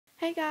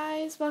Hey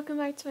guys, welcome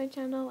back to my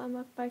channel and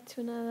welcome back to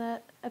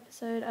another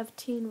episode of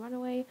Teen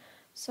Runaway.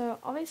 So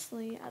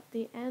obviously at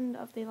the end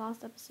of the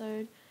last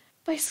episode,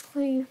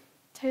 basically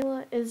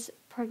Taylor is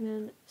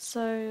pregnant,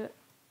 so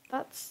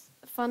that's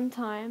fun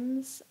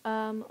times.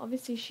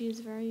 Obviously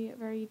she's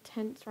very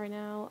tense right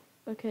now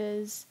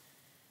because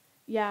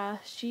yeah,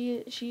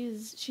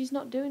 she's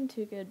not doing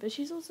too good, but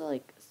she's also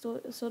like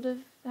sort of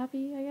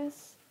happy, I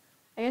guess.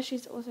 I guess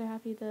she's also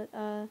happy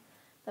that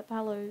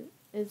Paolo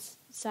is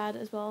sad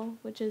as well,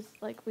 which is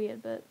like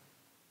weird, but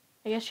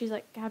I guess she's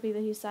like happy that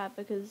he's sad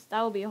because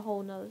that would be a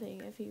whole nother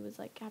thing if he was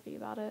like happy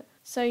about it.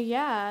 So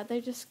yeah, they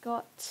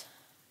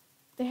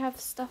have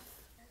stuff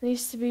that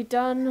needs to be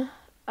done.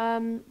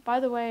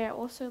 By the way, I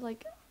also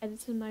like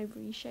edited my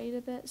reshade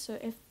a bit, so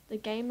if the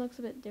game looks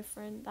a bit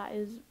different, that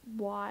is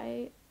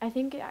why. I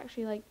think it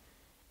actually like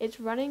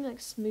it's running like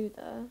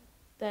smoother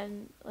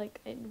than like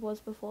it was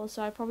before,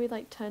 so I probably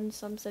like turned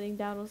some setting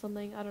down or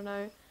something. I don't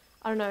know.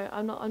 I'm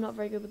not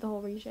very good with the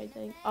whole reshade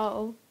thing.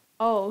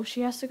 Oh,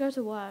 she has to go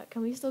to work.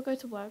 Can we still go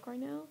to work right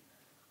now?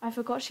 I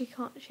forgot she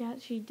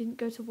didn't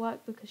go to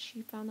work because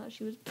she found out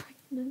she was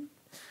pregnant.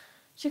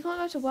 She can't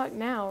go to work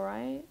now,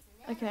 right?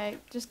 Okay,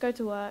 just go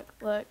to work.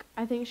 Look,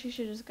 I think she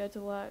should just go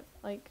to work.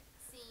 Like,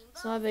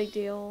 it's not a big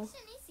deal.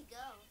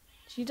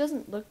 She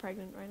doesn't look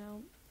pregnant right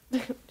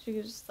now. She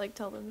could just like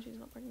tell them she's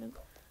not pregnant.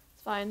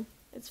 It's fine.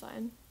 It's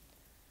fine.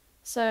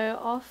 So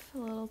off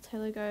little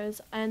Taylor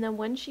goes, and then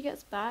when she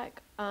gets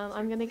back,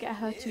 I'm gonna get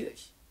her to.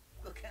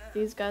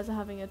 These guys are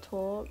having a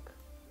talk.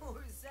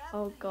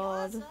 Oh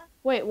God!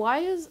 Wait,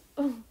 why does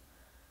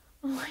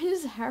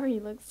Harry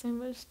look so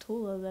much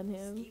taller than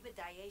him?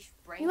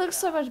 He looks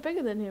so much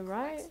bigger than him,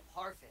 right?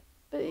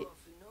 But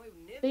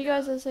you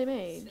guys are the same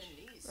age,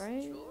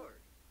 right?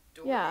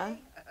 Yeah.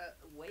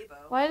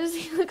 Why does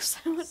he look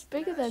so much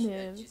bigger than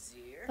him?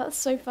 That's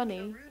so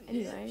funny.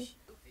 Anyway,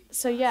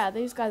 so yeah,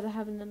 these guys are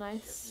having a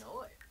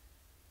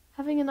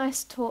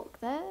nice talk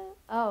there.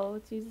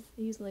 Oh,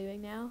 he's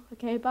leaving now.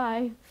 Okay,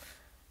 bye.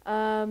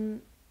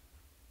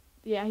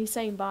 Yeah, he's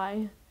saying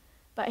bye,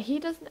 but he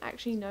doesn't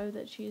actually know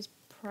that she's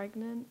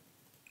pregnant.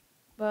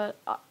 But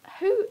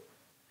who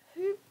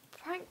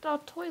pranked our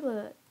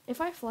toilet?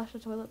 If I flush the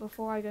toilet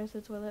before I go to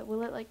the toilet,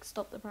 will it like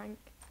stop the prank?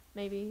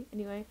 Maybe.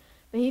 Anyway,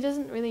 but he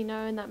doesn't really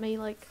know, and that may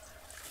like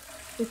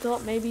we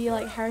thought maybe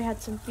like Harry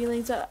had some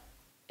feelings.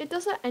 It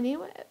does that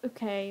anyway.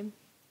 Okay.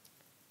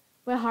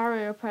 We're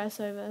hiring a repair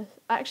service.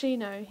 Actually,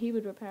 no, he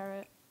would repair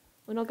it.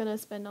 We're not gonna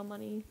spend our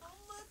money.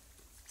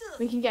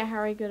 We can get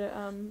Harry good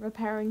at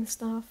repairing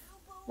stuff.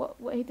 What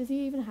does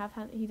he even have?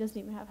 He doesn't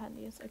even have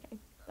handiest. Okay,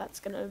 that's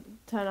gonna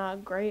turn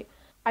out great.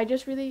 I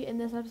just really in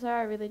this episode,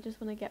 I really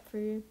just want to get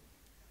through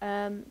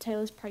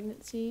Taylor's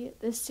pregnancy.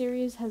 This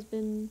series has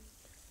been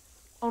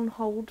on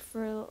hold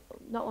for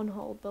not on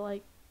hold, but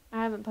like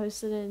I haven't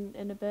posted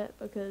in a bit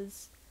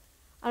because.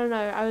 I don't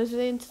know, I was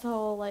really into the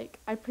whole, like,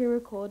 I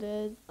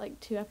pre-recorded, like,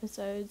 2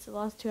 episodes, the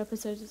last 2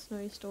 episodes of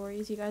Snowy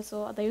Stories you guys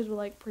saw, those were,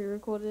 like,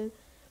 pre-recorded,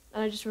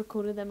 and I just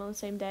recorded them on the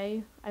same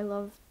day. I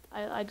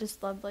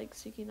just love, like,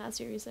 Suki in that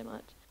series so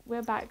much.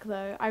 We're back,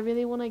 though. I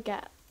really want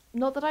to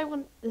not that I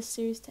want this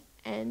series to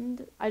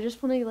end, I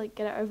just want to, like,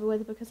 get it over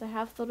with, because I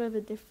have thought of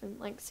a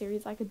different, like,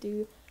 series I could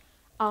do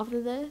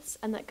after this,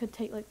 and that could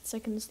take, like, the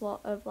second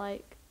slot of,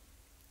 like,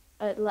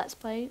 a Let's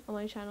Play on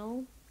my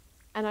channel,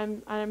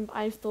 and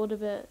I've thought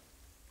of it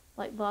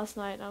like last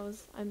night, and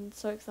I'm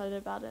so excited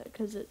about it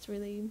because it's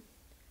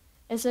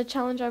a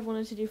challenge I've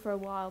wanted to do for a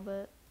while,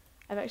 but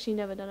I've actually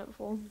never done it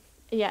before.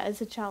 Yeah, it's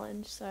a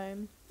challenge, so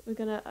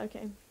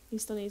okay, he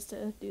still needs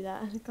to do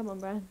that. Come on,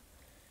 Brad.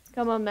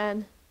 Come on,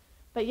 man.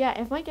 But yeah,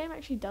 if my game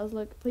actually does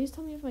please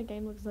tell me if my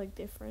game looks like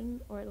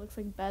different, or it looks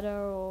like better,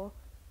 or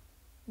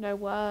no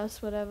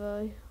worse,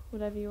 whatever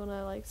you want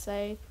to like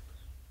say.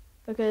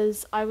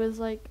 Because I was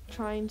like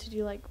trying to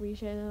do like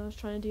reshade, and I was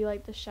trying to do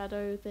like the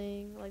shadow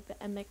thing, like the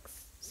MX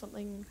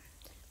something,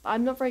 but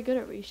I'm not very good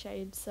at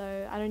reshade,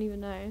 so I don't even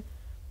know.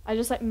 I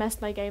just like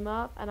messed my game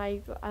up, and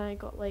I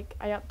got like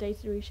I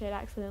updated reshade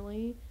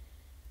accidentally,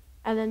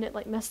 and then it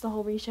like messed the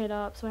whole reshade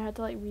up, so I had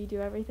to like redo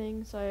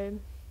everything. So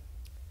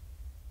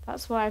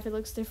that's why if it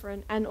looks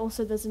different. And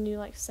also there's a new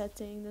like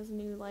setting, there's a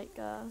new like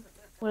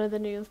one of the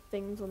new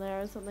things on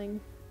there or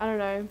something. I don't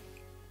know.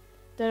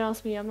 Don't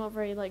ask me. I'm not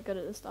very like good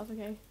at this stuff.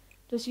 Okay,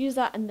 just use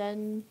that and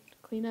then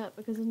clean up,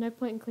 because there's no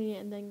point in cleaning it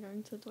and then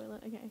going to the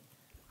toilet. Okay.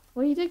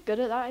 Well, he did good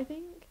at that, I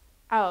think.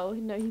 Oh,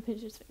 no, he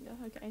pinched his finger.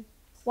 Okay.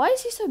 Why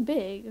is he so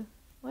big?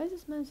 Why is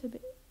this man so big?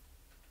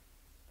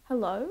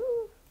 Hello?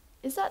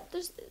 Is that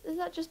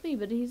just me?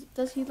 But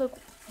does he look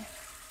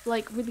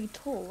like really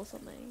tall or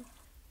something?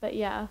 But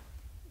yeah,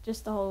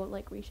 just the whole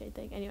like reshade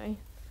thing. Anyway,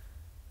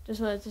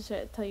 just wanted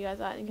to tell you guys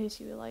that in case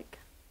you were like,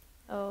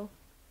 oh,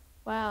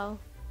 wow,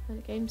 the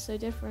game's so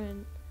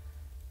different.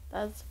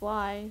 That's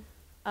why.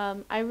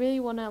 I really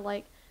wanna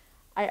like.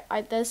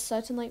 There's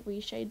certain like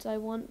reshades I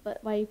want,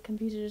 but my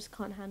computer just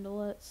can't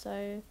handle it,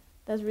 so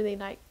there's really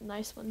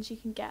nice ones you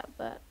can get,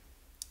 but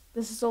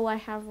this is all I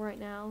have right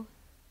now,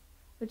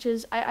 which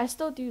is I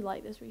still do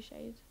like this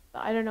reshade, but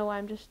I don't know why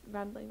I'm just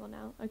rambling on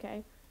now.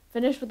 Okay,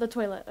 Finish with the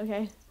toilet,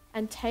 okay?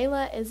 And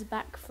Taylor is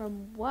back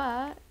from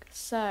work,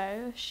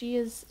 so she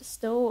is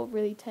still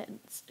really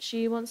tense.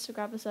 She wants to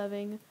grab a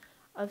serving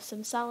of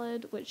some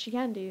salad, which she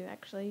can do,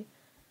 actually.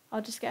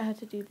 I'll just get her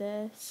to do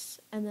this,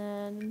 and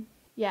then,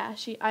 yeah,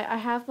 I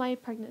have my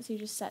pregnancy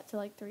just set to,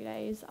 like, 3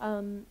 days.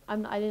 I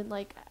didn't,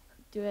 like,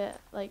 do it,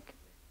 like...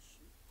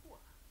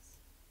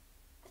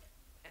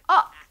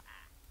 Oh!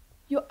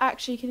 You're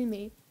actually kidding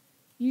me.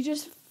 You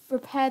just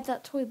repaired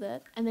that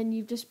toilet, and then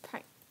you've just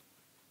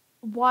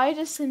Why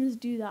does Sims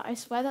do that? I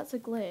swear that's a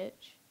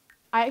glitch.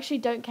 I actually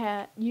don't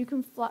care. You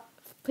can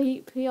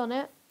pee on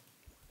it,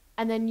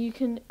 and then you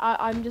can...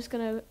 I'm just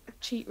gonna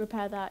cheat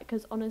repair that,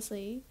 because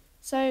honestly...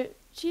 So,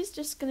 she's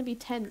just gonna be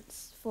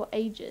tense for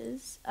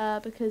ages,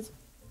 because...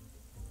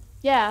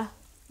 Yeah,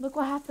 look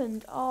what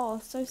happened. Oh,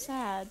 so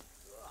sad.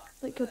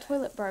 Like, your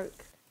toilet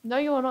broke. No,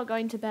 you're not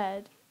going to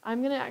bed.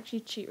 I'm gonna actually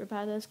cheat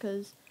repair this,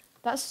 because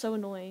that's so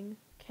annoying.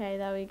 Okay,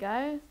 there we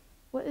go.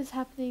 What is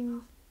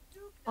happening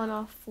on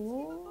our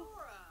floor?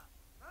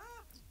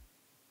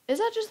 Is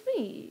that just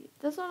me?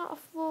 Does our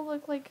floor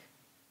look, like,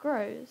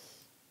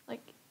 gross?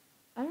 Like,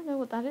 I don't know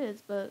what that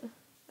is, but...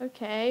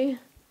 Okay.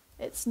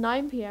 It's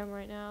 9 PM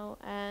right now,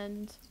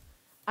 and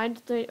I'm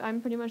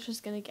pretty much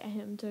just gonna get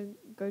him to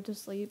go to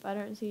sleep. I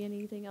don't see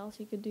anything else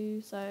he could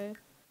do, so...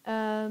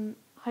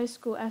 High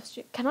school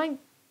SG... Can I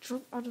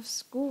drop out of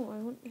school? I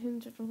want him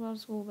to drop out of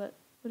school, but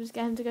we'll just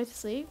get him to go to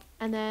sleep.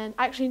 And then...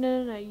 Actually,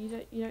 no,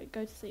 you don't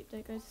go to sleep.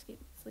 Don't go to sleep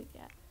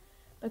yet.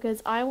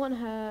 Because I want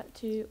her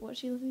to...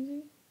 What's she listening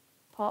to?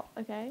 Pop,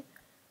 okay.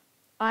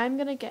 I'm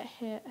gonna get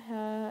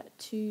her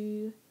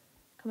to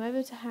come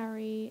over to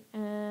Harry,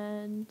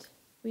 and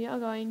we are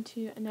going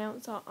to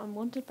announce our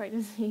unwanted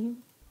pregnancy.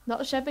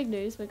 Not share big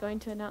news, we're going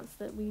to announce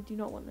that we do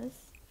not want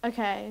this.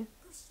 Okay.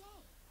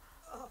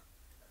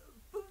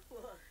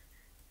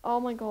 Oh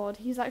my god,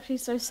 he's actually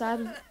so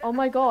sad. Oh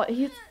my god,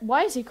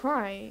 why is he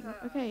crying?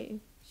 Okay,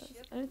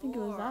 I don't think it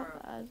was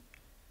that bad.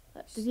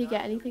 Did he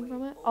get anything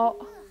from it?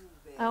 Oh,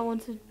 I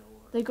wanted...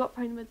 They got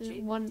pregnant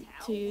within 1,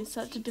 2.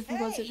 Such a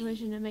difficult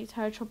situation. It makes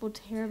her troubled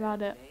to hear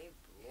about it.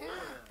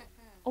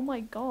 Oh my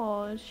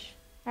gosh.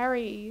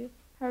 Harry.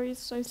 Harry's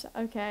so sad.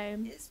 Okay.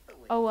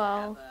 Oh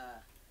well.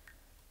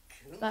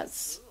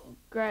 That's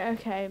great.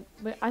 Okay.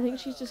 But I think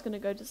she's just gonna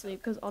go to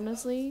sleep, because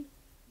honestly,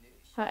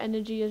 her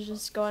energy is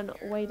just going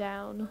way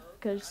down.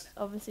 Because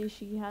obviously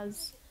she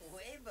has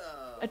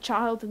a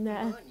child in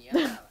there.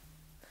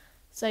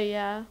 So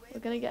yeah,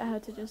 we're gonna get her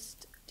to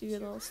just do a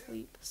little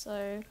sleep.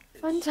 So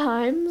fun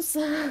times.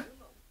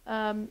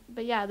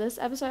 But yeah, this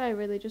episode I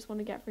really just want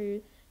to get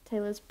through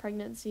Taylor's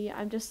pregnancy.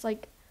 I'm just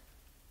like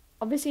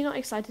obviously not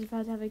excited for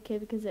her to have a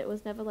kid, because it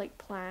was never like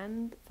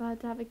planned for her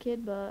to have a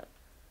kid, but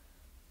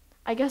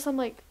I guess I'm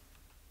like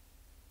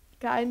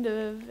kind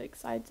of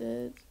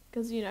excited,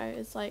 because you know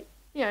it's like,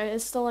 you know,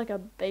 it's still like a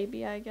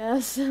baby, I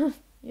guess.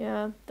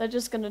 Yeah, they're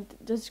just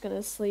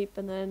gonna sleep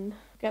and then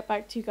get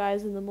back to you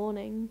guys in the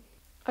morning.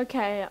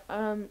 Okay,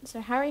 so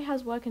Harry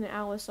has work in an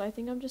hour, so I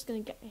think I'm just gonna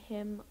get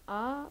him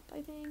up,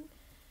 I think.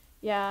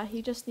 Yeah,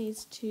 he just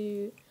needs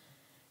to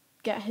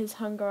get his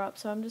hunger up,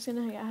 so I'm just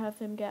gonna have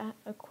him get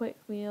a quick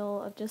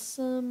meal of just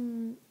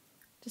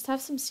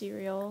have some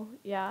cereal,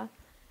 yeah.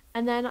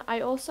 And then I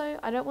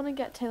don't want to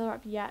get Taylor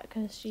up yet,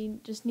 because she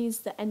just needs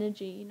the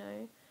energy, you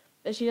know.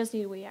 But she does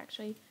need a wee,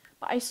 actually.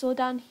 But I saw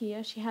down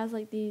here, she has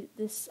like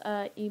this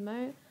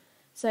emote.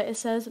 So it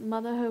says,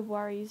 motherhood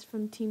worries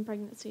from teen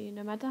pregnancy.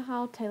 No matter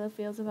how Taylor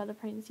feels about the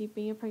pregnancy,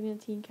 being a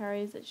pregnant teen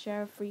carries its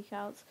share of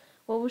freakouts.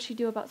 What will she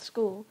do about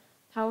school?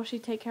 How will she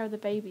take care of the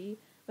baby?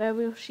 Where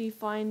will she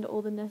find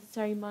all the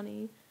necessary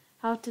money?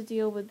 How to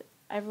deal with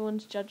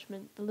everyone's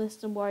judgment? The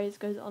list of worries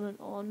goes on and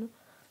on.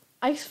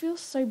 I feel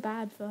so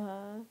bad for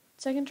her.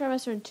 Second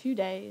trimester in 2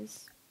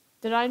 days.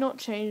 Did I not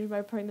change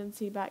my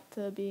pregnancy back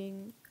to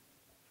being...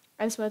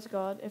 I swear to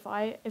God, if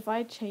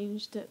I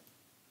changed it...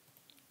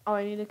 Oh,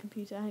 I need a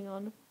computer, hang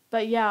on.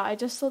 But yeah, I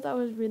just thought that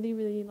was really,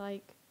 really,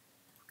 like...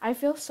 I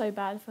feel so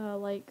bad for her,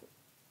 like...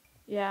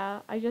 Yeah,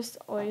 I just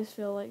always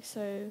feel, like,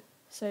 so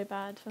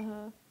bad for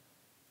her.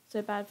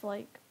 So bad for,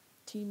 like,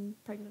 teen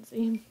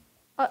pregnancy.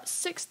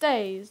 6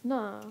 days?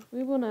 Nah,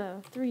 we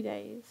wanna 3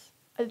 days.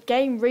 A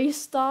game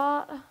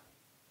restart?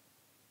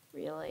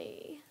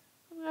 Really?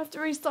 I'm gonna have to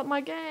restart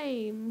my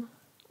game.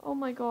 Oh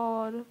my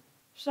god.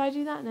 Should I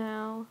do that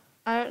now?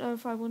 I don't know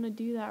if I want to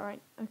do that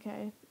right...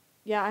 Okay.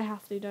 Yeah, I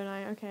have to, don't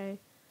I? Okay.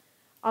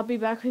 I'll be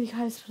back with you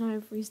guys when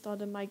I've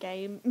restarted my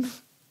game.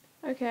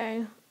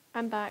 Okay,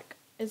 I'm back.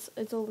 It's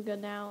all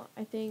good now.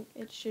 I think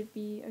it should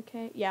be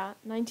okay. Yeah,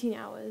 19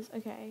 hours.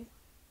 Okay.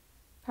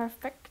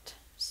 Perfect.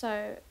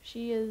 So,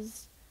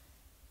 she's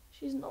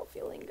not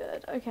feeling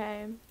good.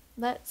 Okay.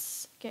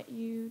 Let's get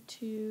you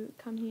to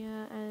come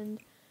here and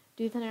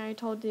do the thing I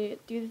told you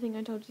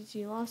to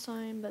do last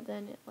time, but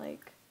then it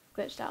like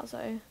glitched out,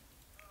 so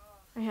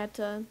I have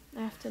to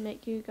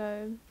make you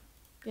go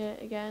get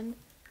it again.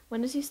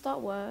 When does he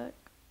start work?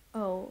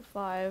 Oh,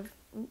 5.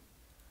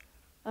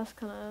 That's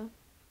kind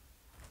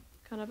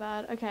of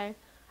bad. Okay,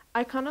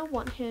 I kind of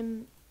want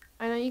him.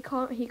 I know he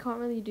can't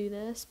really do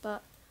this,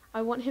 but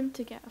I want him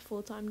to get a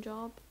full-time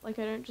job. Like,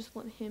 I don't just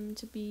want him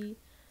to be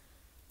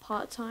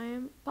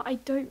part-time. But I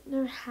don't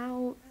know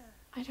how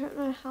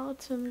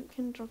to make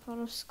him drop out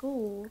of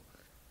school.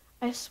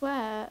 I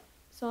swear,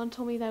 someone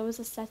told me there was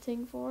a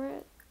setting for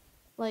it.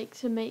 Like,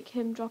 to make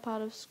him drop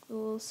out of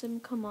school, some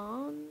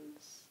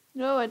commands.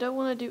 No, I don't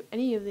want to do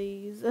any of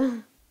these.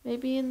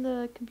 Maybe in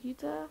the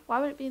computer? Why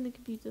would it be in the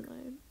computer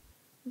though?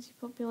 Let's see,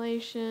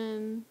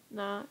 population.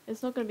 Nah,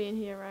 it's not going to be in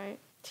here, right?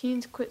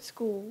 Teens quit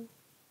school.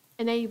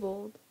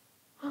 Enabled.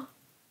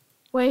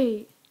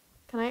 Wait,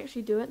 can I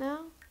actually do it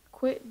now?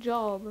 Quit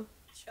job.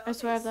 I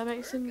swear if that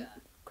makes him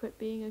quit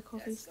being a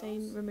coffee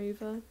stain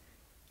remover.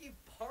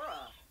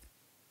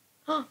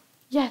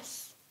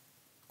 Yes!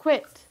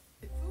 Quit!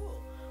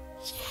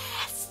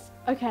 Yes!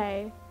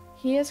 Okay,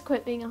 he has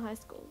quit being a high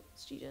school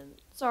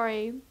student.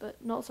 Sorry,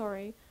 but not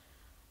sorry.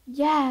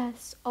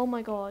 Yes! Oh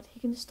my god, he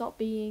can stop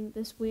being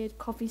this weird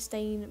coffee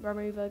stain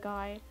remover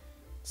guy.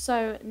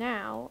 So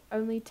now,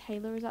 only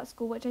Taylor is at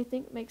school, which I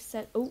think makes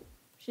sense. Oh,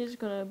 she's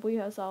gonna wee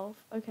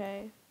herself.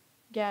 Okay.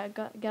 Yeah,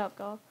 get up,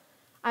 girl.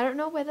 I don't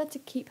know whether to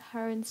keep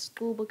her in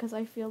school because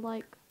I feel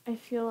like, I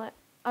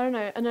don't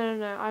know.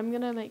 No. I'm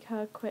gonna make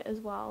her quit as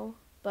well.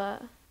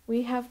 But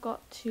we have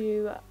got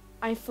to,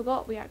 I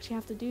forgot we actually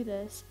have to do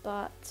this,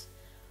 but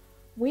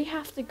we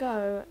have to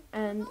go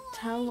and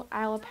tell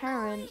our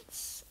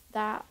parents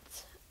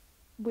that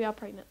we are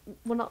pregnant.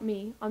 Well, not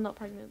me, I'm not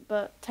pregnant,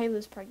 but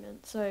Taylor's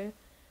pregnant. So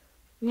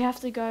we have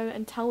to go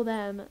and tell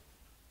them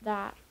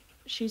that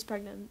she's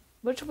pregnant,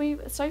 which will be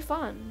so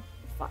fun.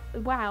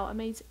 Wow,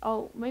 amazing.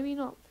 Oh, maybe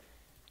not.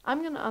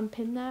 I'm going to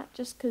unpin that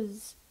just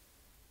because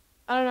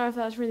I don't know if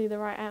that's really the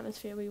right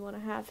atmosphere we want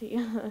to have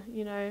here.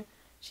 You know,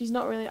 she's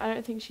not really, I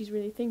don't think she's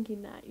really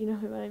thinking that, you know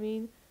what I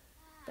mean?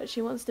 But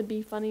she wants to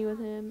be funny with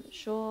him.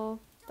 Sure,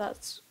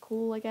 that's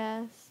cool, I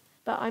guess.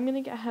 But I'm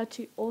going to get her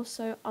to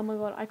also, oh my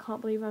god, I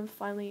can't believe I'm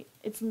finally,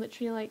 it's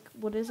literally like,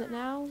 what is it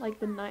now? Like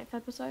the 9th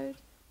episode?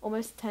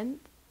 Almost 10th?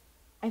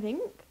 I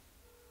think?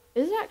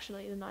 Is it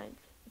actually the 9th?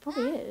 It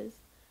probably is.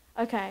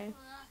 Okay.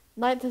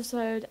 9th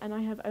episode, and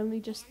I have only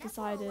just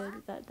decided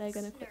that they're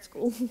gonna quit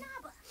school.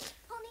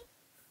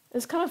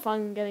 It's kind of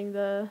fun getting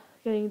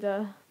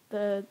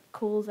the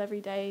calls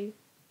every day,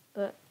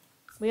 but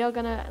we are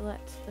gonna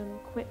let them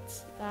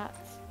quit that.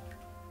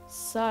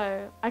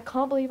 So I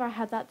can't believe I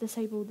had that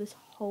disabled this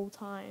whole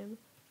time.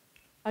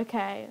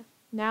 Okay,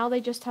 now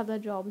they just have their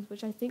jobs,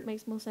 which I think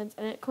makes more sense,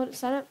 and it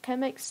can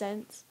make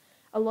sense.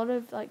 A lot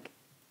of like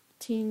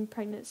teen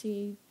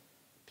pregnancy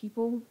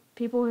people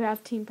who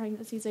have teen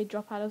pregnancies, they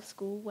drop out of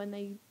school when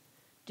they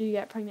do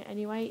get pregnant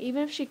anyway.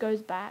 Even if she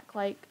goes back,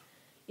 like,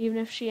 even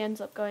if she ends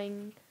up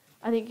going,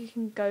 I think you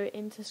can go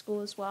into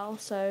school as well,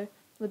 so,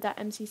 with that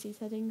MCC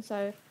setting,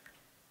 so,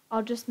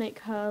 I'll just make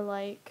her,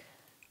 like,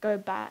 go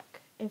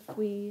back if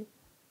we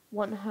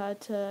want her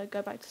to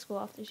go back to school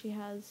after she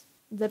has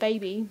the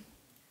baby.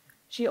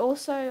 She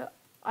also,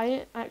 I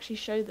didn't actually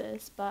show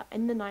this, but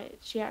in the night,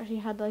 she actually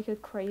had, like, a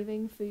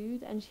craving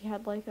food, and she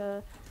had, like,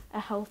 a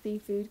healthy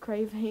food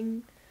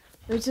craving,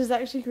 which is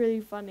actually really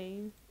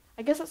funny.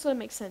 I guess that sort of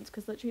makes sense,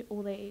 because literally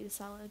all they eat is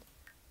salad.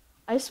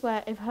 I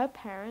swear, if her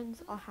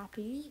parents are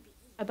happy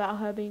about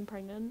her being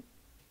pregnant,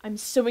 I'm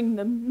suing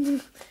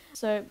them.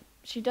 So,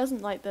 she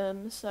doesn't like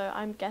them, so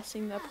I'm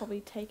guessing they'll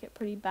probably take it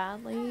pretty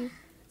badly.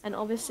 And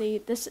obviously,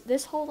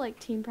 this whole, like,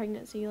 teen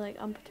pregnancy, like,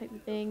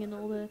 unprotected thing, and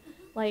all the,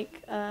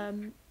 like,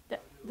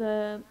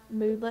 the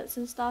moodlets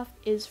and stuff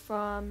is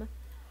from...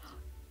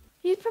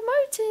 He's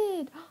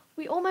promoted!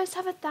 We almost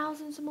have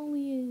 1,000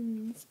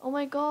 simoleons. Oh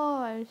my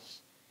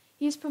gosh.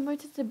 He's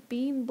promoted to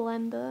Bean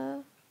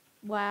Blender.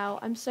 Wow,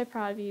 I'm so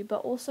proud of you. But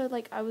also,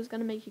 like, I was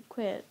going to make you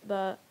quit,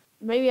 but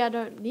maybe I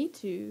don't need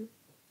to.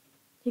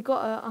 He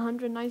got a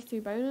 193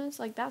 bonus.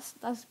 Like, that's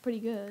pretty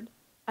good.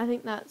 I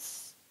think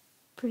that's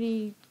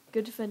pretty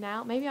good for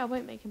now. Maybe I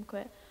won't make him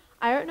quit.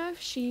 I don't know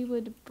if she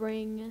would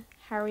bring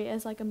Harry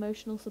as, like,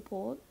 emotional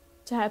support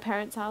to her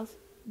parents' house.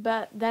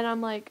 But then I'm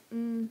like,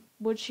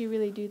 would she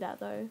really do that,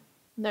 though?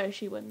 No,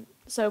 she wouldn't.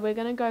 So we're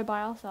going to go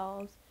by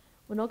ourselves.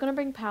 We're not going to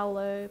bring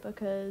Paolo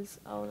because...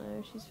 Oh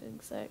no, she's feeling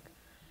sick.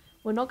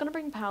 We're not going to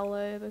bring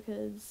Paolo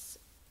because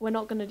we're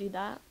not going to do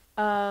that.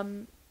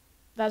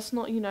 That's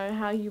not, you know,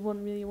 how you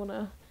really want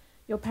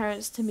your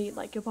parents to meet,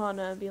 like, your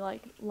partner and be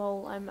like,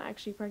 lol, I'm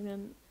actually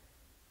pregnant.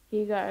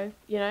 Here you go,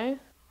 you know?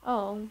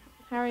 Oh,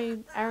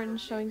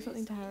 Aaron's showing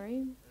something to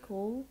Harry.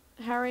 Cool.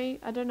 Harry,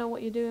 I don't know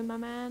what you're doing, my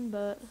man,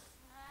 but...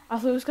 I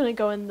thought he was going to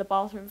go in the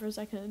bathroom for a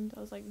second.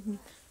 I was like...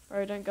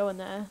 Bro, don't go in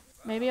there.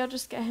 Maybe I'll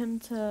just get him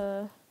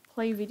to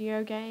play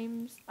video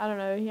games. I don't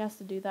know, he has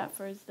to do that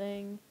for his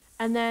thing.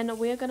 And then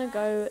we're gonna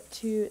go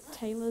to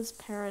Taylor's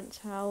parents'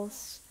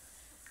 house,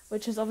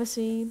 which is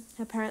obviously,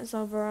 her parents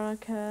are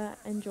Veronica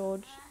and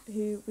George,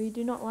 who we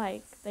do not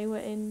like. They were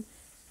in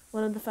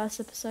one of the first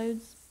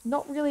episodes.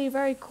 Not really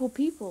very cool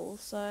people,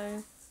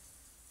 so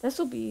this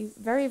will be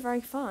very,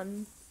 very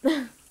fun.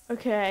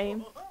 Okay,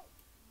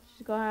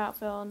 she's got her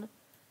outfit on.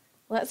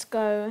 Let's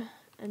go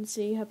and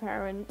see her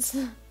parents.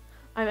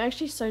 I'm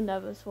actually so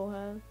nervous for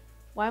her.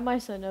 Why am I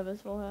so nervous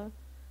for her?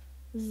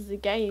 This is a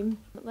game.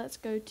 Let's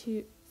go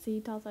to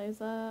see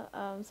Tarthosa.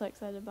 I'm so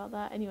excited about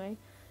that. Anyway,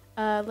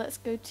 let's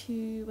go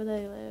to where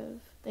they live.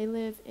 They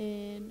live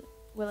in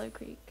Willow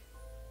Creek.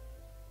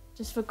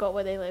 Just forgot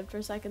where they lived for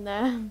a second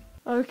there.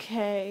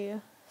 Okay,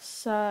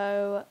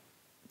 so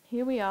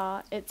here we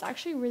are. It's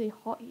actually really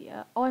hot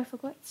here. Oh, I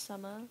forgot it's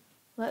summer.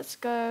 Let's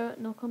go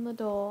knock on the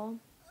door.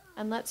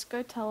 And let's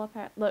go tell her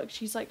parents. Look,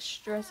 she's like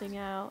stressing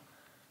out.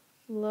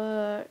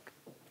 Look.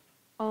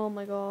 Oh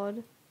my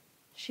god.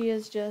 She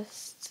is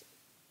just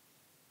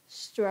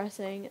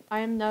stressing. I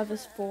am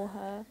nervous for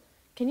her.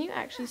 Can you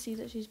actually see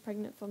that she's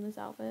pregnant from this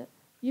outfit?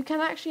 You can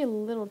actually a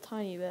little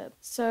tiny bit.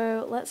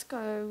 So let's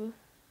go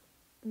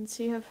and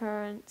see her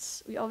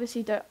parents. We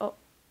obviously don't. Oh,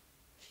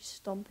 she's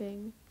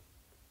stomping.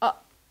 Oh,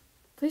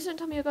 please don't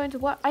tell me you're going to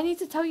work. I need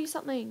to tell you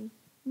something.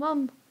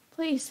 Mum,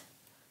 please.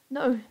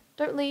 No,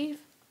 don't leave.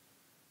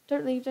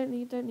 Don't leave, don't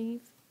leave, don't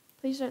leave.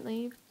 Please don't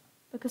leave.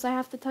 Because I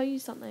have to tell you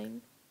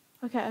something.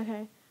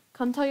 Okay.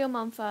 Come tell your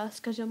mum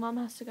first, because your mum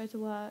has to go to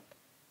work.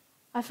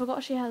 I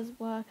forgot she has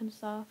work and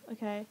stuff.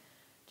 Okay.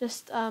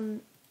 Just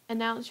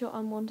announce your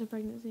unwanted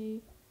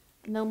pregnancy.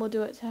 And then we'll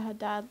do it to her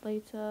dad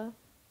later.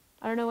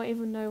 I don't know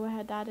even know where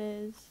her dad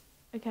is.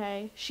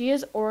 Okay. She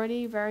is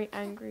already very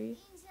angry.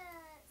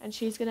 And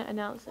she's going to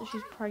announce that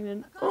she's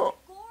pregnant.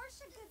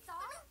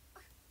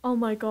 Oh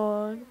my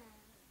god.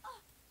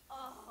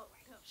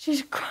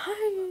 She's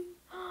crying.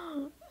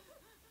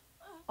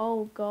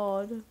 Oh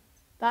god.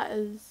 That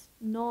is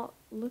not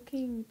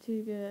looking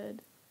too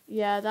good.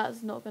 Yeah,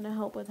 that's not going to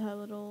help with her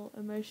little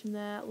emotion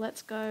there.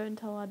 Let's go and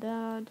tell our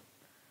dad.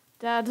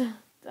 Dad.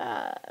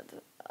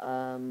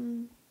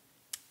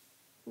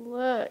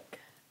 Look.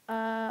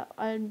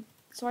 I'm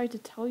sorry to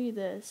tell you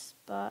this,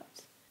 but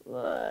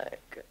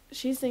look.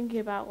 She's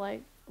thinking about,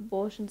 like,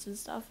 abortions and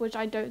stuff, which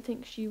I don't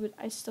think she would.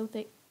 I still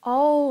think.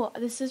 Oh,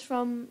 this is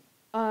from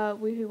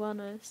Woohoo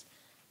Wellness.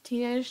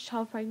 Teenage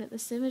child pregnant. The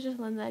sim has just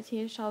learned that a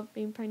teenage child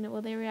being pregnant.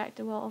 Will they react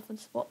well off on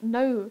support?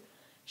 No.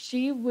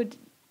 She would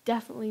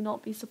definitely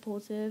not be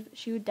supportive.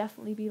 She would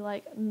definitely be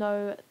like,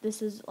 no,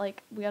 this is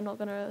like, we are not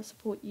going to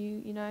support you,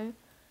 you know?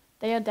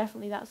 They are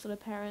definitely that sort of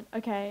parent.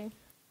 Okay.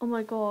 Oh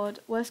my god.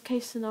 Worst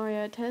case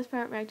scenario. Taylor's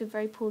parent reacted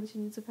very poorly to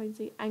news of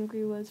pregnancy.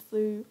 Angry words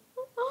flew.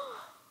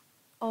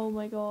 Oh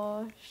my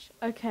gosh.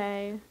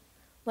 Okay.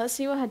 Let's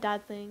see what her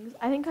dad thinks.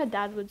 I think her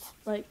dad would,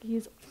 like,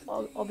 he's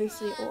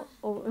obviously,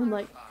 or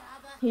like,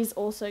 he's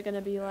also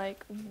gonna be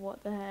like,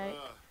 what the heck?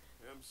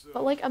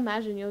 But, like,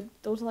 imagine your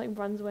daughter, like,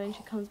 runs away and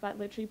she comes back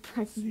literally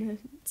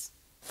pregnant.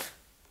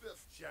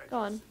 Go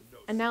on.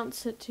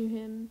 Announce it to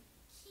him.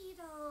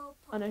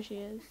 Oh, no, she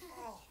is.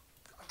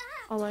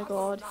 Oh my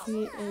god,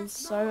 he is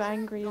so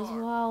angry as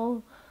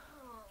well.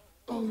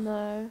 Oh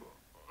no.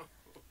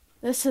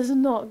 This is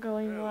not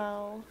going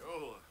well.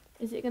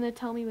 Is it gonna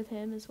tell me with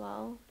him as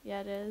well?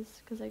 Yeah, it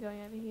is, because they're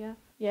going over here.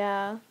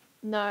 Yeah.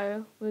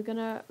 No, we're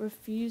gonna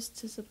refuse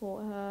to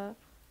support her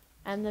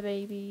and the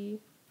baby.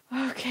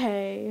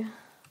 Okay.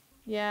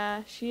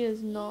 Yeah, she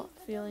is not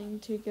feeling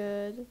too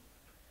good.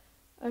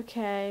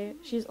 Okay,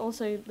 she's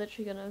also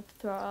literally gonna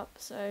throw up,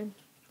 so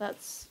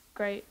that's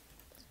great.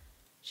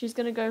 She's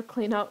gonna go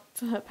clean up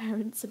for her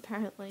parents,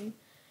 apparently.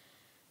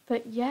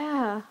 But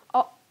yeah.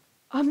 Oh,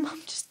 our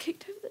mum just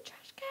kicked over the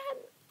trash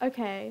can.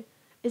 Okay.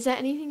 Is there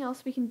anything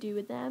else we can do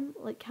with them?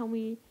 Like,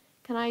 can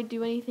I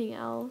do anything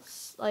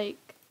else?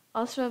 Like,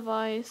 ask for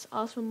advice,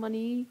 ask for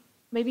money,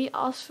 maybe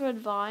ask for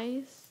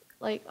advice.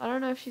 Like, I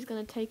don't know if she's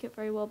gonna take it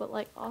very well, but,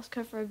 like, ask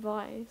her for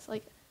advice.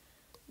 Like,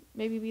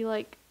 maybe be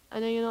like, I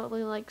know you're not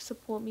gonna, like,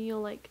 support me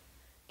or, like,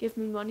 give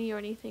me money or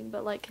anything,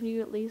 but, like, can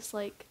you at least,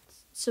 like,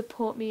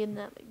 support me in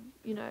that,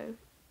 you know,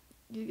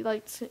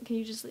 can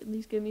you just at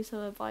least give me some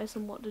advice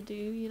on what to do,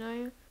 you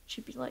know?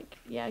 She'd be like,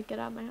 yeah, get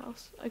out of my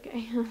house.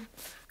 Okay.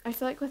 I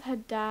feel like with her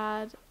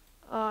dad,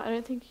 I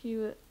don't think he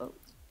would... Oh,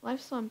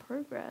 lifestyle in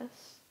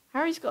progress.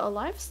 Harry's got a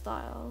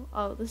lifestyle.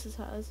 Oh, this is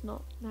hers,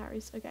 not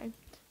Harry's. Okay.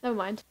 Never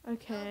mind.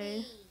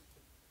 Okay.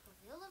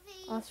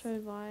 Ask for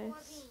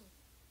advice.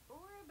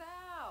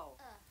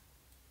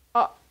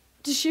 Oh,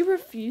 does she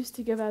refuse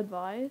to give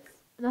advice?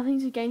 Nothing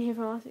to gain here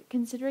from us.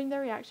 Considering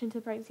their reaction to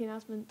the pregnancy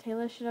announcement,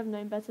 Taylor should have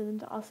known better than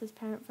to ask his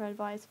parent for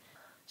advice.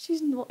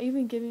 She's not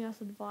even giving us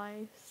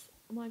advice.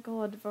 Oh my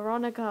god,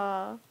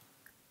 Veronica.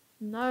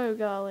 No,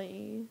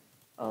 girlie.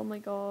 Oh my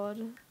god.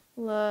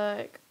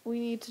 Look, we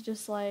need to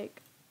just,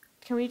 like...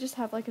 Can we just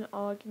have, like, an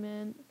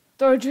argument?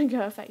 Throw a drink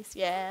at her face,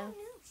 yeah.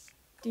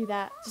 Do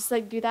that. Just,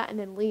 like, do that and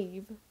then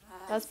leave.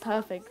 That's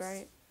perfect,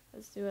 right?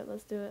 Let's do it,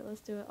 let's do it, let's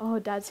do it. Oh,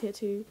 Dad's here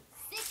too.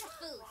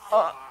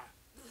 Oh.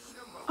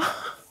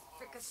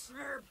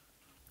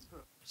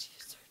 She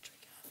just threw a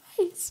drink at her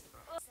face.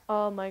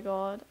 Oh my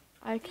god.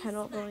 I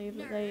cannot believe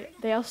that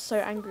they are so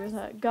angry with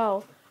her.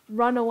 Girl,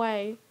 run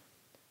away.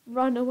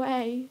 Run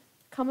away.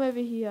 Come over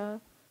here.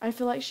 I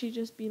feel like she'd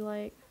just be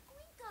like,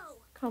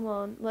 come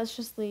on, let's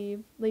just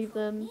leave. Leave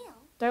them.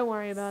 Don't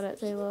worry about it,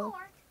 Taylor.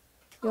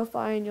 You're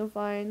fine, you're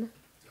fine.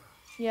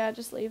 Yeah,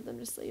 just leave them,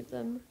 just leave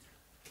them.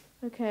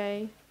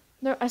 Okay.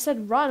 No, I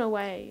said run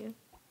away.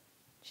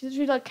 She's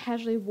literally like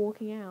casually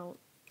walking out.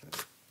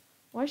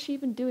 Why is she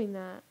even doing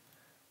that?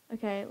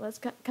 Okay,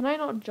 can I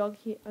not jog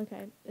here?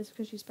 Okay, it's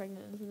because she's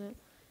pregnant, isn't it?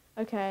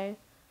 Okay,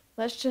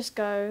 let's just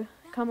go.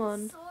 Come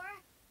on.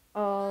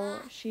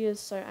 Oh, she is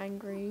so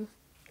angry.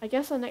 I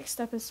guess our next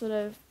step is sort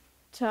of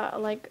to,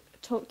 like,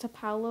 talk to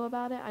Paolo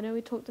about it. I know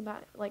we talked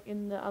about it, like,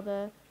 in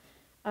the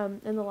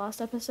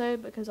last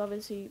episode, because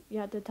obviously you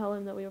had to tell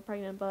him that we were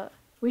pregnant, but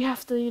we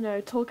have to, you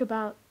know, talk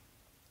about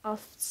our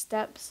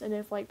steps and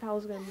if, like,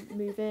 Paolo's gonna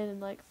move in,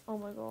 and, like, oh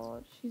my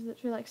god, she's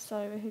literally, like,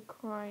 so over here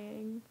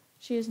crying.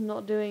 She is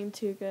not doing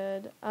too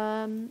good.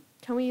 Can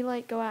we,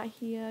 like, go out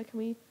here? Can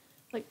we,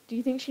 like, do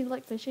you think she'd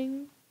like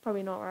fishing?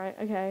 Probably not, right?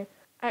 Okay.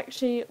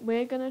 Actually,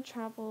 we're gonna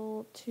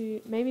travel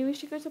to... Maybe we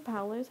should go to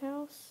Paolo's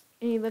house.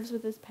 And he lives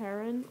with his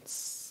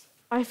parents.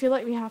 I feel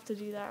like we have to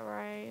do that,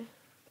 right?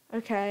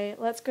 Okay,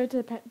 let's go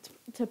to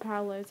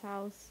Paolo's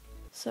house.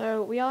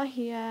 So, we are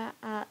here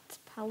at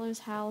Paolo's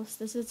house.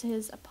 This is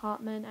his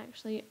apartment,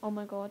 actually. Oh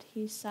my god,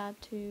 he's sad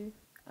too.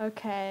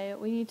 Okay,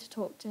 we need to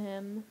talk to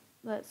him.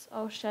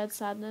 Shared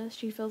sadness.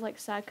 She feels like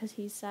sad because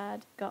he's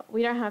sad. God,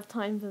 we don't have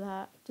time for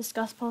that.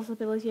 Discuss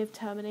possibility of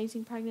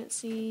terminating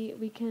pregnancy.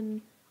 We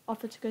can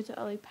offer to go to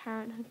early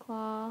parenthood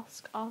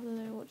class after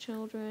they want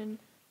children.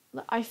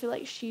 I feel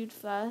like she'd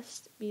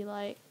first be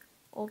like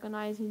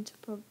organizing to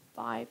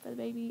provide for the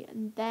baby,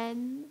 and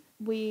then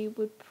we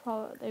would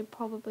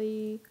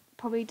probably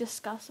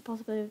discuss the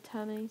possibility of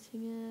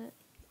terminating it.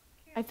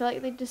 I feel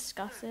like they'd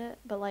discuss it,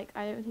 but like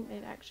I don't think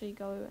they'd actually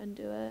go and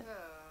do it.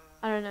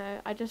 I don't know.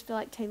 I just feel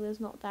like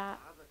Taylor's not that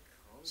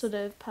sort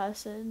of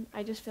person.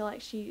 I just feel like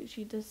she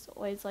just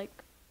always like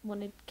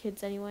wanted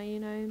kids anyway, you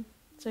know.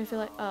 So I feel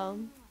like, oh,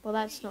 well,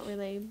 that's not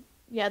really,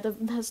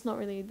 that's not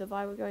really the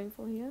vibe we're going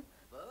for here.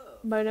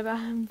 Moan about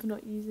him for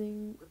not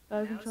using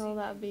birth control,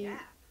 that would be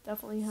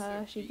definitely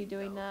her. She'd be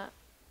doing that.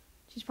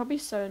 She's probably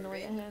so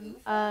annoyed at him.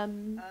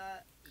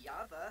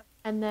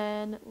 And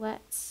then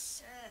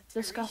let's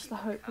discuss the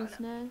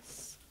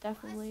hopelessness.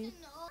 Definitely.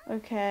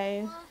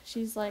 Okay,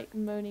 she's like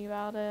moaning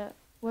about it.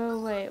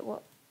 Wait,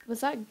 what?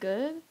 Was that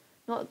good?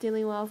 Not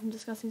dealing well from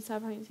discussing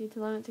sad pregnancy to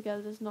learn it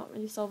together does not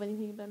really solve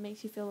anything, but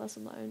makes you feel less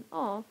alone.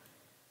 Oh,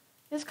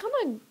 it's kind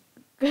of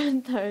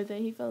good though that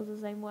he feels the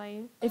same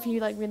way. If you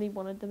like really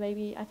wanted the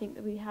baby, I think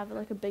that we have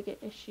like a bigger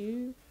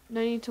issue.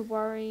 No need to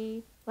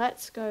worry.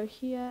 Let's go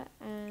here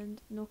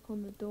and knock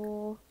on the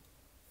door,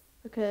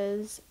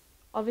 because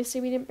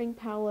obviously we didn't bring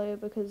Paolo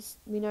because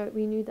we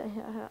knew that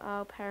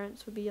our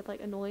parents would be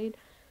like annoyed.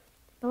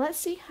 But let's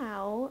see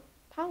how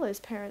Paolo's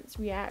parents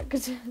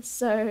react.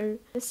 So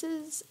this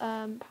is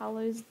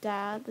Paolo's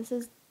dad. This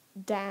is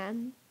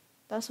Dan.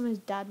 That's not his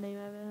dad name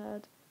I've ever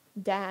heard.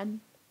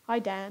 Dan. Hi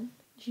Dan.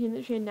 She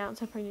literally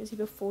announced her pregnancy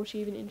before she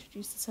even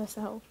introduces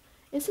herself.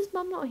 Is his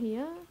mum not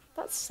here?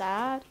 That's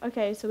sad.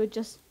 Okay, so we're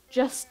just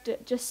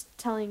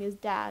telling his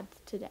dad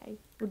today.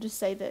 We'll just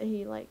say that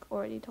he like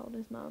already told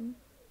his mum.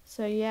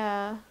 So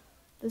yeah,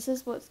 this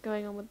is what's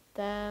going on with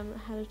them.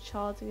 Had a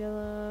child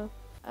together.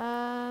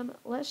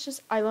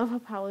 I love how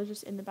Paolo's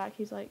just in the back.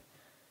 He's like,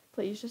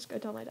 please just go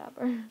tell my dad,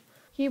 bro.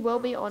 He will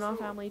be on our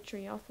family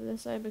tree after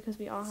this though, because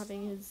we are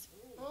having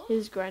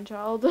his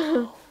grandchild.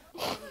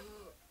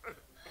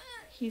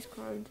 He's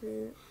crying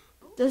too.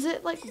 Does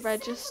it like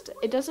register?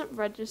 It doesn't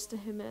register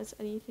him as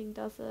anything,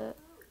 does it?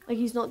 Like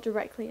he's not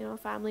directly in our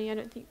family. I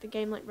don't think the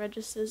game like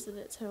registers that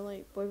it's her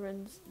like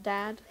boyfriend's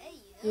dad,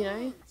 you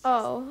know?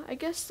 Oh, I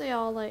guess they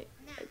are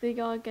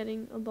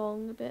getting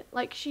along a bit.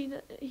 Like he's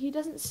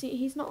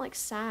not like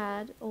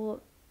sad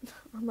or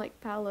unlike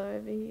Paolo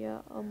over here.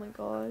 Oh my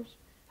gosh.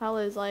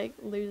 Paolo's like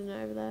losing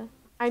it over there.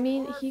 I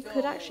mean, he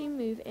could actually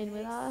move in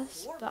with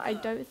us, but I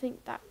don't think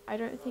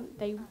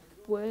they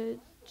would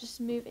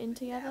just move in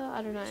together.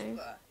 I don't know.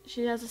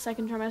 She has a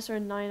second trimester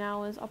in 9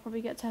 hours. I'll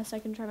probably get to her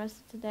second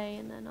trimester today,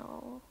 and then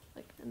I'll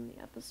like end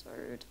the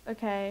episode.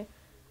 Okay,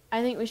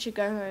 I think we should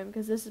go home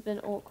because this has been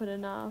awkward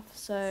enough.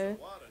 So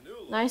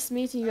nice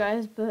meeting you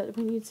guys, but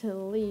we need to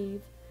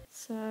leave.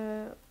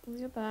 So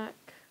we're back.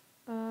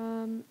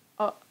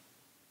 Our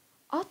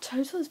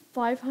total is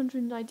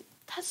 590.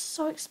 That's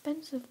so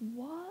expensive.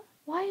 What?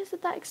 Why is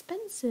it that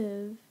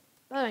expensive?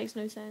 That makes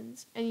no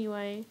sense.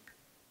 Anyway,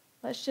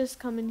 let's just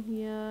come in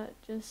here.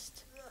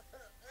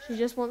 She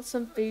just wants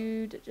some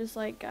food. Just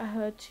like get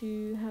her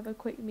to have a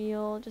quick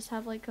meal. Just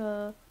have like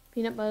a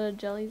peanut butter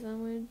jelly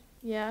sandwich.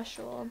 Yeah,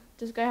 sure.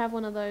 Just go have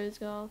one of those,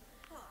 girl.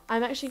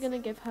 I'm actually gonna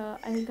give her,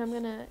 I think I'm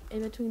gonna,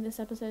 in between this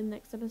episode and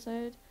next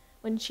episode,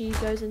 when she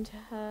goes into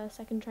her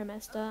second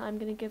trimester, I'm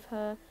gonna give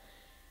her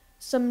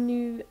some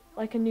new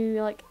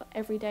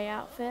everyday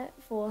outfit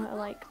for her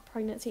like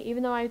pregnancy,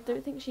 even though I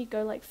don't think she'd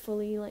go like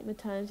fully like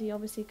maternity,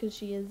 obviously, because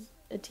she is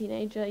a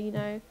teenager, you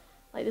know.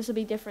 Like this would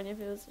be different if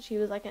she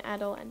was like an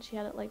adult and she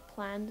had it like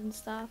planned and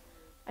stuff.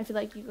 I feel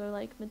like you go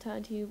like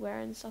maternity wear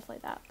and stuff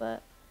like that,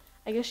 but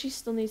I guess she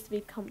still needs to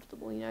be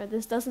comfortable, you know.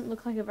 This doesn't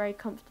look like a very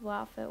comfortable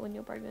outfit when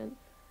you're pregnant.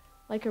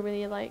 Like it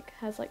really like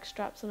has like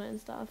straps on it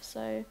and stuff.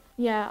 So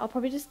yeah, I'll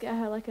probably just get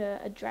her like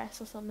a dress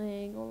or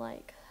something, or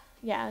like,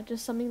 yeah,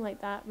 just something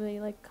like that, really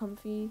like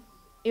comfy.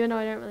 Even though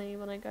I don't really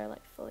want to go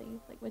like fully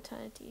like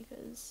maternity,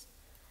 because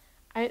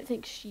I don't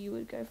think she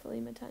would go fully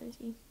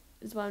maternity,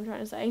 is what I'm trying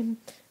to say.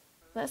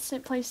 Let's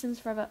play Sims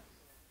Forever.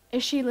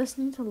 Is she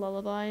listening to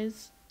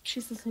lullabies?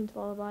 She's listening to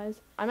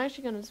lullabies. I'm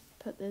actually going to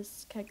put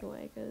this keg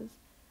away because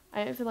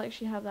I don't feel like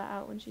she'd have that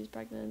out when she's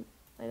pregnant.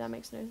 Like, that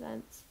makes no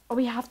sense. Oh,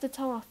 we have to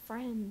tell our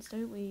friends,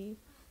 don't we?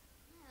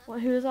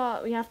 What? Who is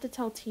our... We have to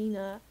tell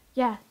Tina.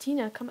 Yeah,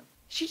 Tina, come...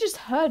 She just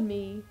heard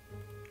me.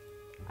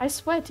 I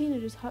swear Tina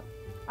just heard...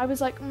 I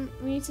was like,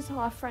 we need to tell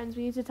our friends.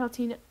 We need to tell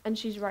Tina. And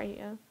she's right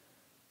here.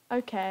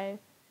 Okay.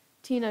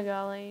 Tina,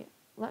 girlie.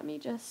 Let me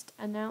just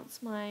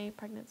announce my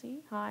pregnancy.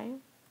 Hi.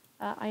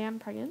 I am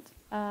pregnant.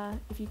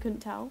 If you couldn't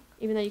tell.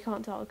 Even though you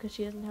can't tell because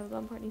she doesn't have a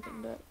bump or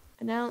anything. But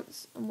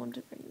announce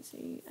unwanted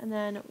pregnancy. And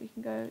then we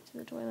can go to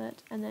the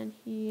toilet. And then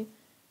he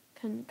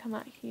can come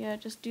out here.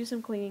 Just do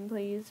some cleaning,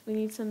 please. We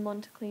need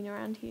someone to clean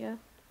around here.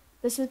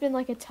 This has been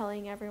like a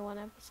telling everyone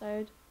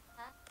episode.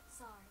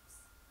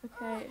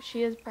 Okay,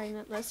 she is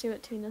pregnant. Let's see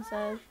what Tina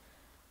says.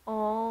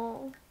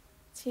 Oh,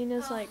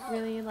 Tina's like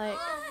really like...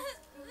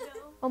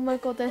 Oh my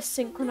god, they're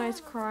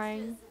synchronized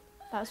crying.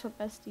 That's what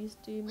besties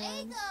do,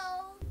 man.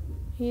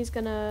 He's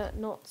gonna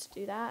not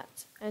do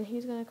that. And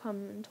he's gonna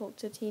come and talk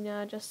to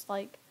Tina. Just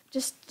like...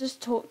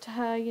 Just talk to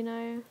her, you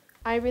know.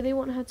 I really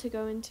want her to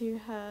go into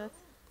her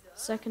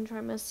second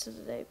trimester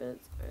today, but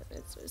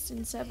it's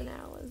in 7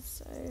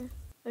 hours, so...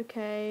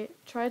 Okay,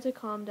 try to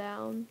calm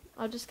down.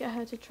 I'll just get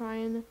her to try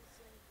and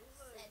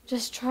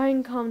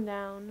calm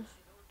down.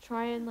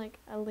 Try and like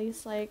at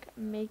least like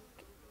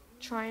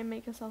try and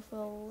make herself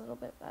feel a little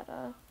bit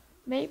better.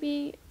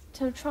 Maybe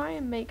to try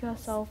and make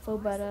herself feel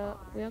better,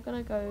 we are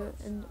gonna go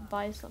and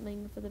buy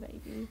something for the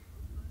baby.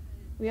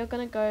 We are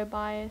gonna go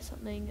buy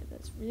something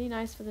that's really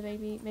nice for the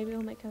baby. Maybe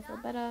it'll make her feel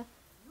better.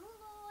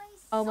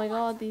 Oh my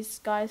god, these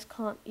guys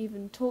can't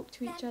even talk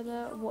to each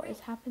other. What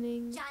is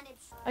happening?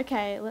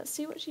 Okay, let's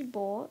see what she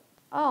bought.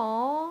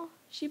 Oh,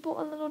 she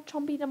bought a little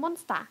Chompy the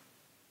monster.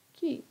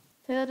 Cute.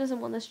 Taylor doesn't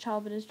want this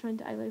child, but is trying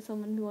to act like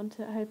someone who wants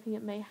it, hoping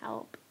it may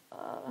help.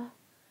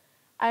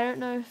 I don't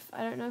know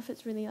if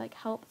it's really like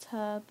helped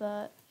her,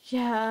 but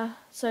yeah.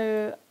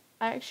 So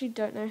I actually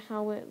don't know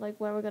how where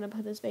we're gonna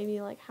put this baby,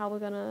 like how we're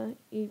gonna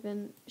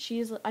even.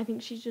 I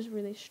think she's just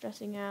really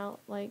stressing out,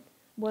 like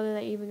what are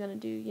they even gonna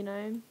do, you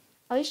know?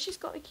 At least she's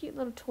got a cute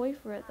little toy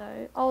for it,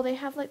 though. Oh, they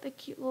have, like, the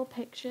cute little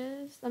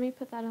pictures. Let me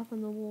put that up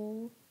on the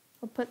wall.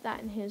 I'll put that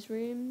in his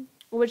room.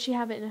 Or would she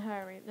have it in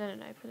her room? No,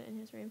 put it in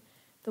his room.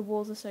 The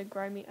walls are so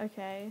grimy.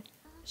 Okay.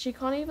 She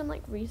can't even,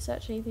 like,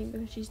 research anything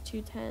because she's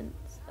too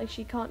tense. Like,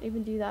 she can't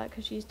even do that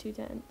because she's too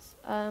tense.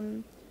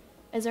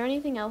 Is there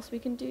anything else we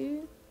can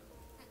do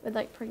with,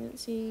 like,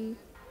 pregnancy?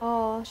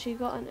 Oh, she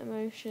got an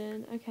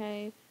emotion.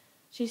 Okay.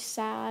 She's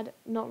sad,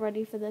 not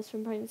ready for this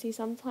from pregnancy.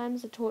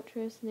 Sometimes the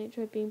torturous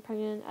nature of being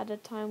pregnant at a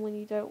time when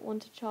you don't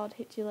want a child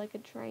hits you like a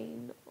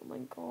train. Oh my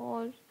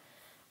god.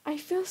 I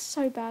feel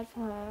so bad for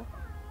her.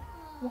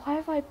 Why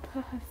have I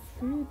put her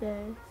through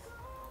this?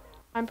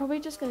 I'm probably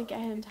just going to get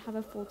him to have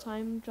a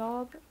full-time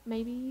job,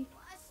 maybe.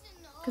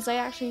 Because I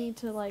actually need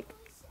to, like,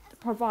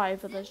 provide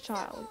for this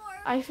child.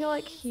 I feel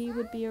like he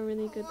would be a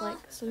really good,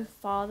 like, sort of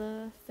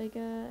father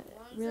figure,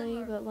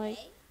 really, but, like...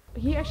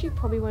 He actually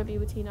probably won't be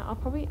with Tina. I'll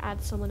probably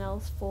add someone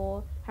else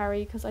for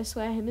Harry because I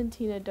swear him and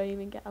Tina don't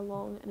even get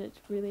along and it's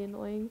really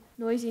annoying.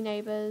 Noisy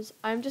neighbours.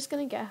 I'm just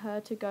going to get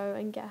her to go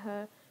and get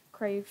her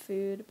crave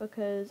food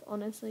because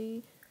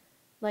honestly,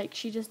 like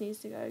she just needs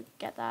to go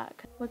get that.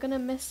 We're going to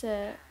miss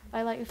it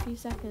by like a few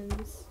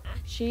seconds.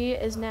 She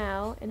is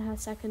now in her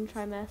second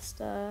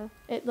trimester.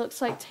 It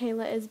looks like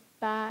Taylor is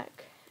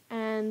back.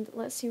 And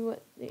let's see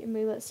what the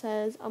amulet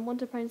says.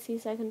 Unwanted pregnancy,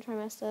 second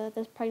trimester.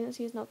 This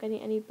pregnancy is not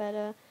getting any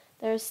better.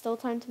 There is still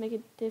time to make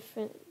a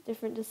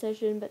different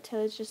decision, but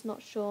Taylor's just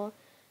not sure.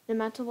 No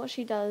matter what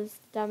she does,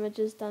 the damage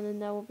is done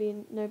and there will be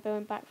no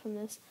going back from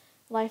this.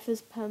 Life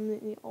is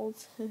permanently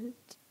altered.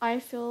 I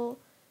feel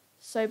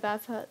so bad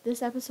for her.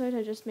 This episode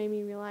has just made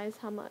me realize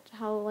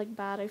how like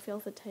bad I feel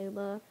for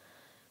Taylor.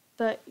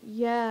 But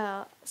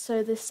yeah,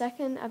 so the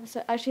second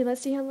episode, actually let's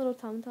see her little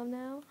tum-tum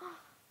now.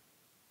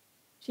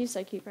 She's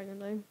so cute pregnant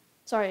though.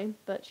 Sorry,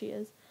 but she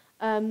is.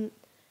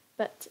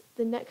 But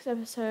the next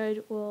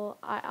episode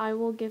I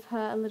will give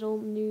her a little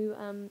new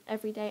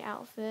everyday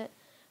outfit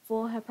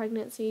for her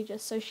pregnancy,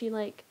 just so she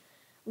like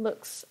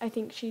looks. I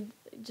think she'd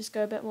just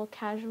go a bit more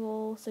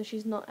casual, so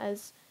she's not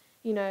as,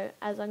 you know,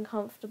 as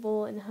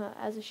uncomfortable in her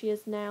as she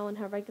is now in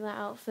her regular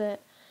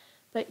outfit.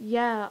 But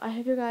yeah, I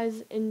hope you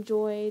guys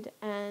enjoyed,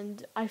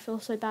 and I feel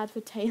so bad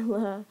for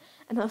Taylor,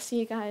 and I'll see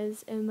you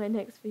guys in my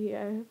next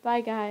video.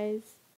 Bye guys.